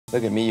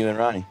Look at me, you and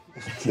Ronnie.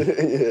 Yeah,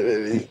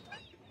 baby.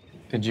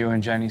 Did you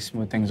and Jenny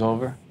smooth things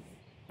over?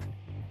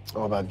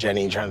 All about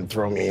Jenny trying to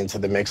throw me into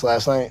the mix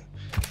last night.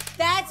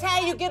 That's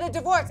how you get a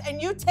divorce, and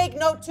you take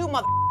note too,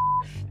 mother.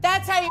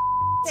 That's how you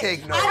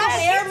Take notes. I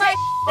don't air my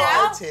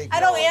out. I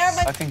don't air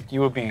my. I think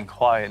you were being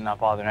quiet and not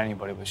bothering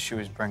anybody, but she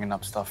was bringing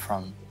up stuff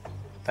from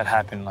that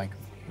happened like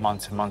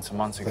months and months and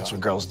months ago. That's what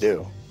girls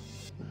do.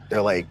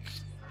 They're like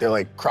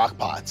crock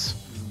pots.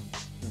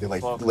 They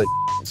like let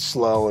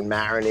slow and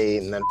marinate,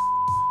 and then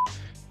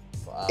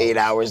 8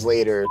 hours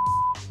later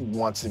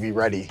wants to be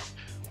ready.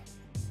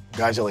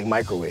 Guys are like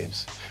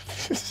microwaves.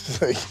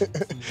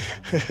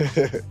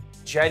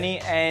 Jenny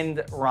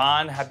and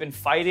Ron have been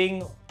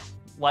fighting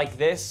like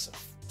this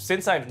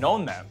since I've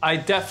known them. I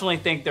definitely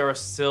think there are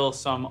still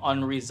some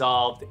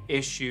unresolved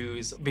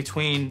issues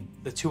between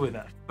the two of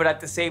them. But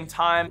at the same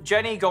time,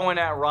 Jenny going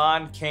at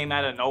Ron came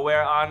out of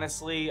nowhere,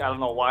 honestly. I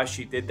don't know why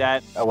she did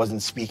that. I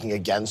wasn't speaking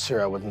against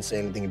her. I wasn't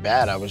saying anything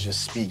bad. I was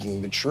just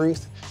speaking the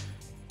truth.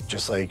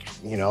 Just like,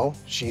 you know,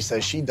 she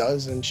says she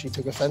does, and she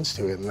took offense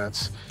to it, and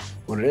that's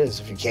what it is.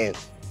 If you can't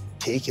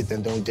take it,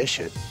 then don't dish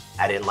it.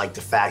 I didn't like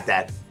the fact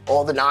that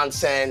all the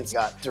nonsense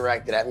got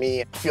directed at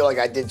me. I feel like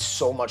I did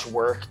so much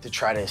work to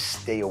try to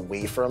stay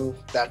away from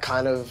that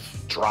kind of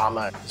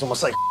drama. It's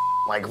almost like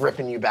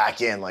ripping you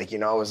back in. Like, you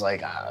know, it was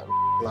like, I'm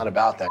not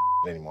about that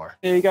anymore.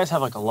 Yeah, you guys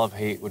have like a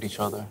love-hate with each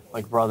other,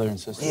 like brother and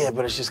sister. Yeah,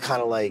 but it's just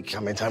kind of like,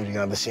 how many times you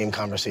can have the same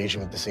conversation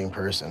with the same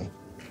person?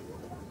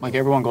 Like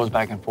everyone goes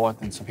back and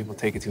forth, and some people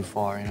take it too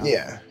far, you know?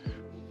 Yeah.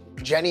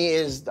 Jenny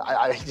is,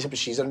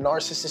 she's a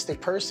narcissistic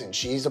person.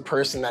 She's a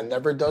person that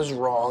never does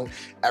wrong.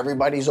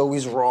 Everybody's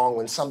always wrong.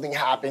 When something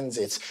happens,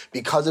 it's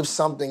because of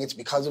something, it's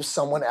because of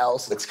someone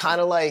else. It's kind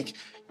of like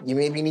you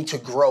maybe need to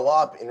grow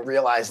up and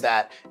realize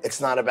that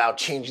it's not about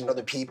changing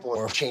other people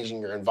or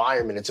changing your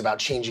environment, it's about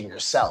changing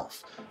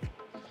yourself.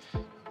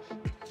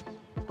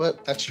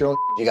 But that's your own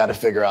you gotta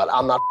figure out.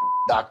 I'm not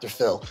Dr.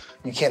 Phil.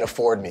 You can't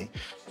afford me.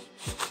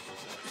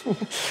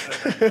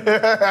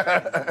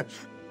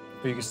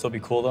 But you can still be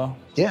cool, though?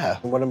 Yeah.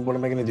 What am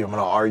I gonna do? I'm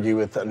gonna argue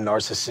with a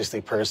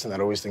narcissistic person that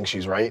always thinks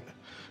she's right?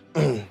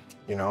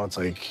 You know, it's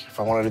like, if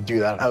I wanted to do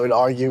that, I would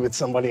argue with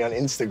somebody on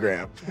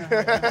Instagram.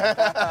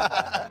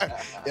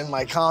 In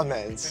my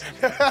comments.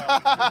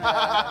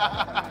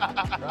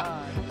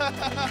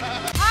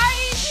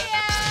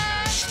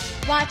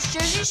 Watch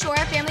Jersey Shore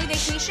Family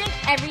Vacation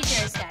every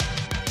Thursday.